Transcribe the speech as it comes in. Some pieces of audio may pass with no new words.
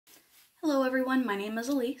Hello everyone, my name is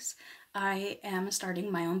Elise. I am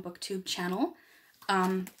starting my own booktube channel.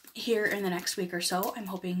 Here in the next week or so, I'm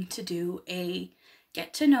hoping to do a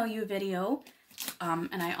get to know you video.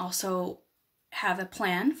 And I also have a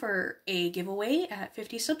plan for a giveaway at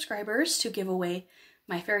 50 subscribers to give away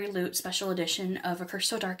my Fairyloot special edition of A Curse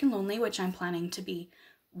So Dark and Lonely, which I'm planning to be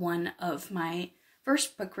one of my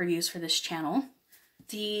first book reviews for this channel.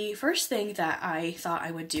 The first thing that I thought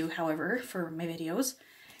I would do, however, for my videos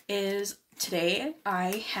is today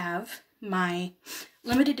I have my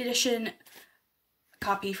limited edition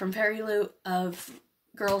copy from Fairyloot of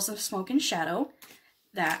Girls of Smoke and Shadow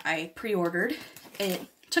that I pre-ordered. It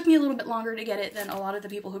took me a little bit longer to get it than a lot of the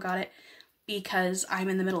people who got it because I'm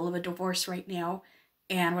in the middle of a divorce right now,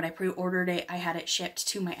 and when I pre-ordered it, I had it shipped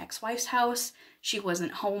to my ex-wife's house. She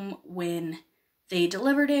wasn't home when they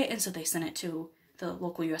delivered it, and so they sent it to the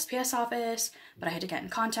local USPS office, but I had to get in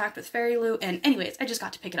contact with Fairyloot, and anyways, I just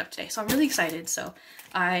got to pick it up today, so I'm really excited. So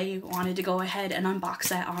I wanted to go ahead and unbox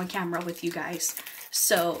that on camera with you guys.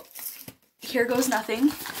 So here goes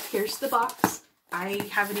nothing. Here's the box. I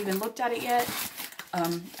haven't even looked at it yet.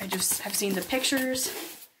 I just have seen the pictures.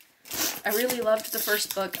 I really loved the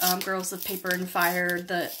first book, Girls of Paper and Fire.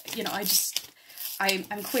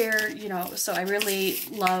 I'm queer, so I really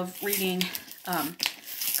love reading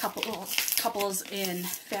couples in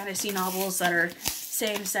fantasy novels that are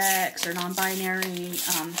same-sex or non-binary.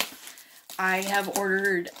 I have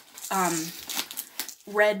ordered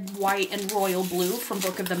Red, White, and Royal Blue from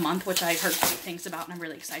Book of the Month, which I've heard great things about and I'm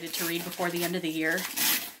really excited to read before the end of the year.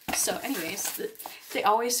 So anyways, they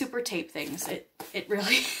always super tape things. It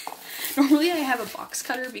really... Normally I have a box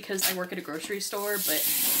cutter because I work at a grocery store, but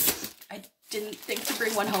I didn't think to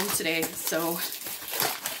bring one home today, so...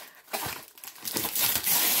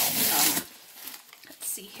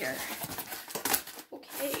 see here.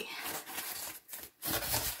 Okay.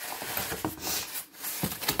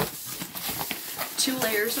 Two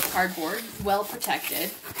layers of cardboard, well protected,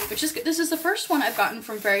 which is good. This is the first one I've gotten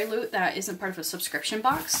from Fairyloot that isn't part of a subscription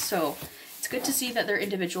box, so it's good to see that their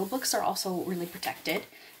individual books are also really protected.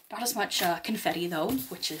 Not as much confetti though,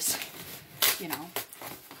 which is,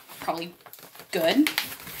 probably good.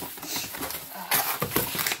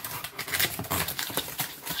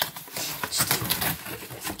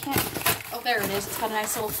 There it is. It's got a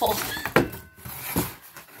nice little fold.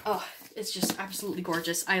 Oh, it's just absolutely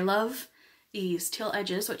gorgeous. I love these teal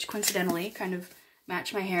edges, which coincidentally kind of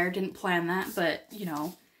match my hair. Didn't plan that, but,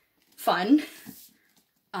 fun.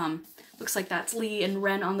 Looks like that's Lee and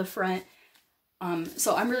Ren on the front.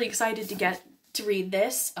 So I'm really excited to get to read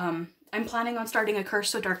this. I'm planning on starting A Curse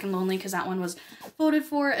So Dark and Lonely because that one was voted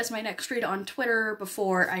for as my next read on Twitter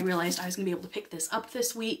before I realized I was going to be able to pick this up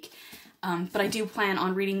this week. But I do plan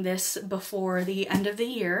on reading this before the end of the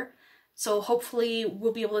year, so hopefully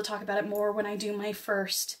we'll be able to talk about it more when I do my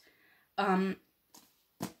first,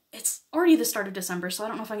 it's already the start of December, so I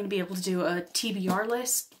don't know if I'm going to be able to do a TBR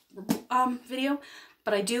list video,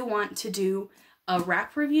 but I do want to do a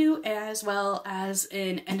wrap review as well as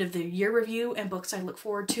an end of the year review and books I look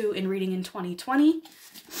forward to in reading in 2020.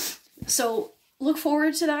 So look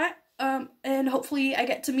forward to that. And hopefully I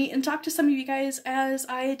get to meet and talk to some of you guys as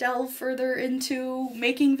I delve further into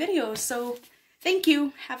making videos. So thank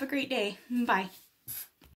you. Have a great day. Bye.